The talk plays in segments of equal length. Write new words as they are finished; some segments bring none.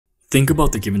Think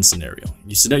about the given scenario.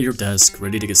 You sit at your desk,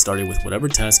 ready to get started with whatever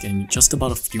task, and just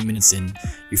about a few minutes in,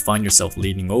 you find yourself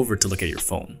leaning over to look at your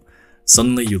phone.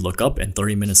 Suddenly you look up and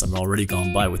 30 minutes have already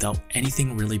gone by without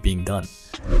anything really being done.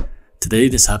 Today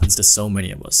this happens to so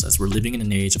many of us as we're living in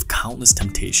an age of countless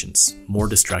temptations, more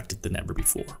distracted than ever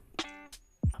before.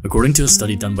 According to a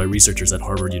study done by researchers at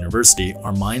Harvard University,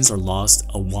 our minds are lost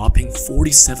a whopping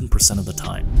 47% of the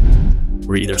time.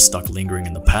 We're either stuck lingering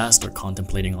in the past or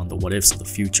contemplating on the what-ifs of the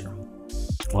future.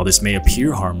 While this may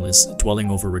appear harmless, dwelling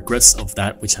over regrets of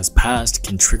that which has passed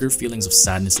can trigger feelings of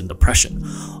sadness and depression,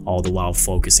 all the while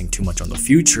focusing too much on the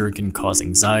future can cause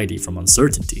anxiety from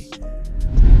uncertainty.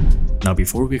 Now,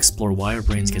 before we explore why our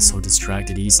brains get so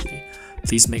distracted easily,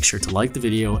 please make sure to like the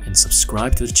video and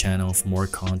subscribe to the channel for more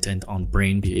content on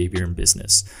brain behavior and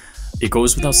business. It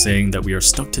goes without saying that we are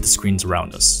stuck to the screens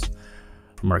around us.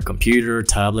 From our computer,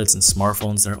 tablets, and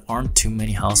smartphones, there aren't too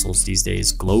many households these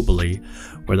days globally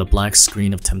where the black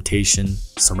screen of temptation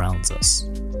surrounds us.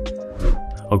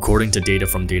 According to data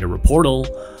from Data Reportal,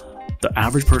 the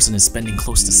average person is spending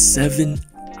close to 7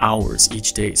 hours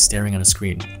each day staring at a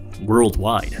screen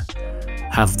worldwide.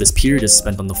 Half of this period is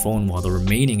spent on the phone while the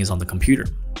remaining is on the computer.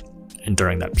 And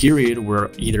during that period, we're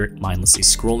either mindlessly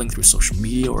scrolling through social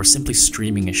media or simply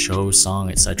streaming a show, song,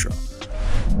 etc.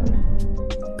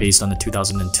 Based on the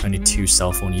 2022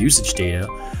 cell phone usage data,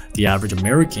 the average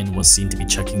American was seen to be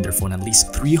checking their phone at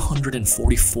least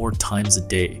 344 times a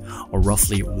day, or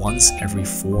roughly once every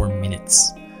 4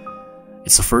 minutes.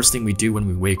 It's the first thing we do when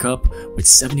we wake up, with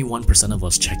 71% of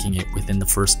us checking it within the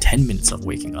first 10 minutes of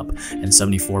waking up, and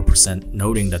 74%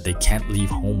 noting that they can't leave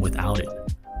home without it.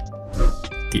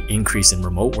 The increase in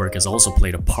remote work has also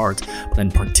played a part, but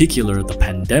in particular, the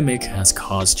pandemic has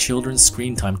caused children's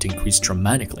screen time to increase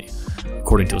dramatically,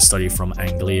 according to a study from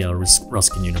Anglia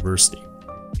Ruskin University.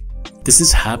 This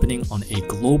is happening on a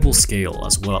global scale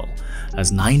as well,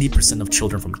 as 90% of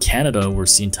children from Canada were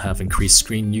seen to have increased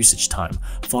screen usage time,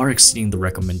 far exceeding the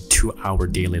recommended 2-hour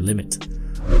daily limit.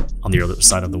 On the other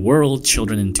side of the world,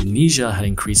 children in Tunisia had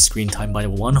increased screen time by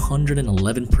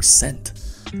 111%.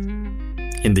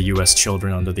 In the US,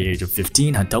 children under the age of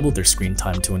 15 had doubled their screen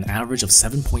time to an average of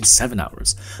 7.7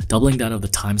 hours, doubling that of the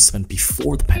time spent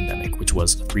before the pandemic, which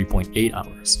was 3.8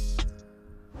 hours.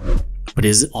 But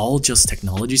is it all just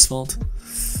technology's fault?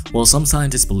 Well, some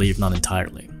scientists believe not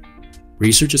entirely.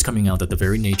 Research is coming out that the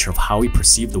very nature of how we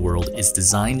perceive the world is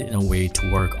designed in a way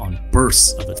to work on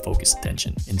bursts of focused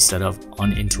attention instead of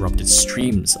uninterrupted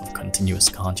streams of continuous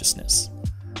consciousness.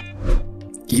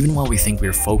 Even while we think we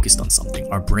are focused on something,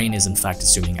 our brain is in fact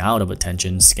zooming out of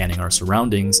attention, scanning our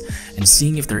surroundings, and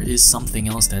seeing if there is something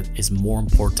else that is more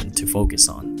important to focus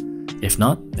on. If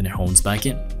not, then it hones back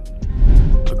in.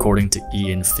 According to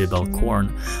Ian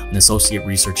Fibel-Korn, an associate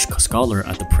research scholar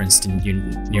at the Princeton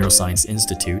Neuroscience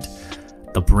Institute,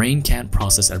 the brain can't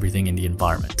process everything in the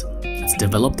environment. It's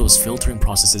developed those filtering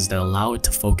processes that allow it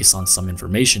to focus on some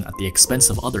information at the expense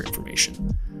of other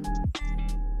information.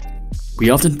 We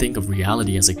often think of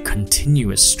reality as a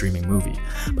continuous streaming movie,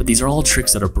 but these are all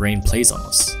tricks that our brain plays on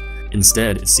us.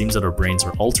 Instead, it seems that our brains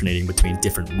are alternating between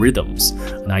different rhythms,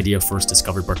 an idea first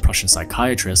discovered by Prussian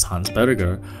psychiatrist Hans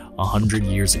Berger 100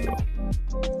 years ago.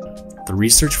 The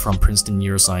research from Princeton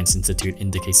Neuroscience Institute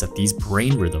indicates that these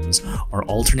brain rhythms are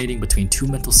alternating between two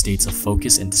mental states of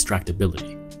focus and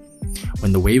distractibility.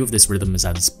 When the wave of this rhythm is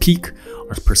at its peak,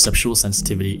 our perceptual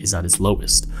sensitivity is at its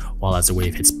lowest, while as the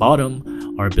wave hits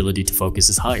bottom, our ability to focus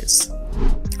is highest.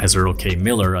 As Earl K.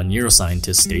 Miller, a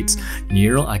neuroscientist, states,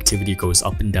 neural activity goes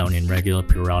up and down in regular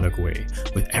periodic way,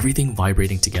 with everything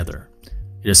vibrating together.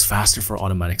 It is faster for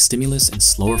automatic stimulus and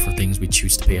slower for things we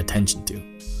choose to pay attention to.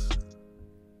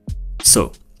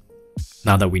 So,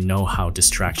 now that we know how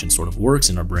distraction sort of works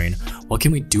in our brain, what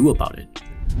can we do about it?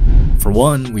 For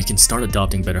one, we can start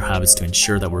adopting better habits to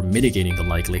ensure that we're mitigating the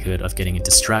likelihood of getting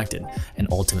distracted and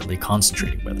ultimately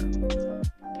concentrating better.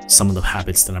 Some of the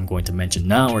habits that I'm going to mention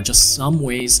now are just some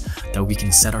ways that we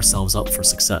can set ourselves up for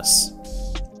success.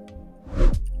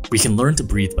 We can learn to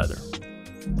breathe better.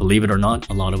 Believe it or not,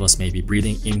 a lot of us may be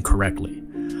breathing incorrectly.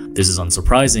 This is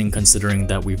unsurprising considering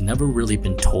that we've never really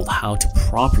been told how to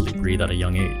properly breathe at a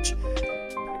young age.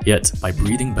 Yet, by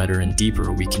breathing better and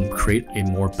deeper, we can create a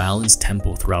more balanced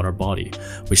tempo throughout our body,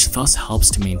 which thus helps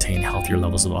to maintain healthier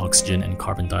levels of oxygen and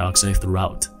carbon dioxide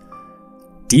throughout.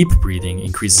 Deep breathing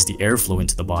increases the airflow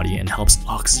into the body and helps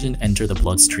oxygen enter the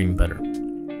bloodstream better.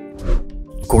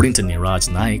 According to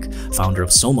Niraj Naik, founder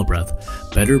of Soma Breath,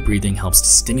 better breathing helps to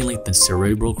stimulate the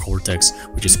cerebral cortex,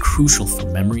 which is crucial for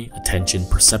memory, attention,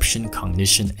 perception,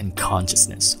 cognition, and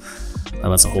consciousness. Now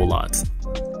that's a whole lot.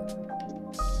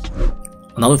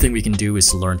 Another thing we can do is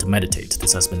to learn to meditate.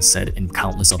 This has been said in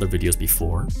countless other videos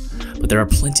before, but there are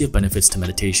plenty of benefits to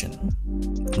meditation.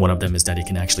 One of them is that it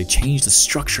can actually change the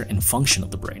structure and function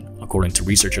of the brain, according to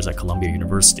researchers at Columbia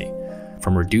University.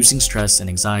 From reducing stress and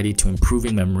anxiety to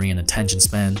improving memory and attention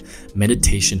span,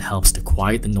 meditation helps to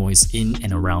quiet the noise in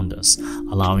and around us,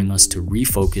 allowing us to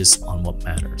refocus on what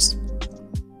matters.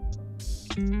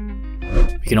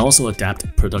 We can also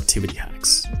adapt productivity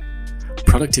hacks.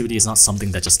 Productivity is not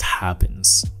something that just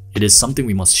happens. It is something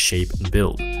we must shape and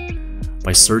build.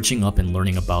 By searching up and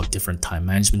learning about different time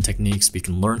management techniques, we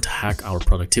can learn to hack our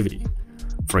productivity.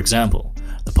 For example,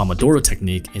 the Pomodoro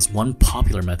technique is one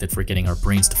popular method for getting our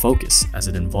brains to focus, as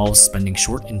it involves spending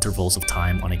short intervals of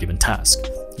time on a given task,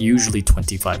 usually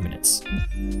 25 minutes.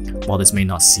 While this may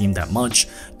not seem that much,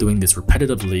 doing this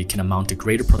repetitively can amount to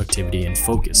greater productivity and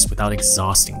focus without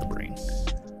exhausting the brain.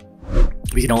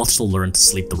 We can also learn to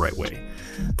sleep the right way.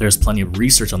 There's plenty of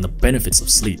research on the benefits of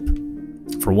sleep.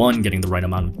 For one, getting the right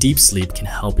amount of deep sleep can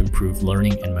help improve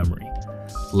learning and memory.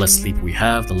 The less sleep we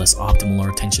have, the less optimal our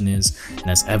attention is, and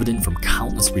as evident from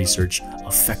countless research,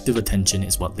 effective attention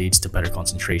is what leads to better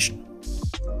concentration.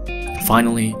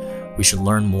 Finally, we should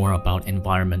learn more about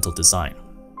environmental design.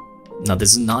 Now,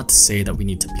 this is not to say that we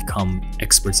need to become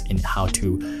experts in how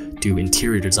to do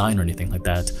interior design or anything like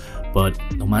that, but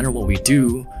no matter what we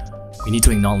do, we need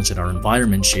to acknowledge that our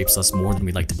environment shapes us more than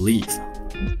we like to believe.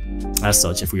 As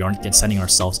such, if we aren't setting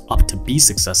ourselves up to be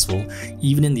successful,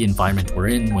 even in the environment we're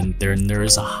in, there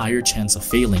is a higher chance of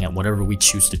failing at whatever we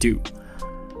choose to do.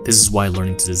 This is why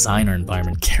learning to design our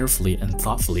environment carefully and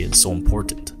thoughtfully is so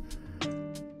important.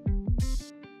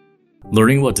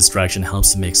 Learning about distraction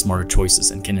helps to make smarter choices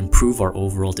and can improve our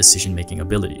overall decision-making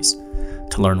abilities.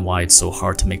 To learn why it's so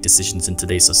hard to make decisions in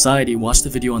today's society, watch the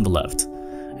video on the left.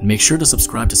 And make sure to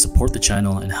subscribe to support the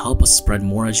channel and help us spread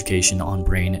more education on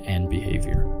brain and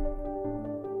behavior.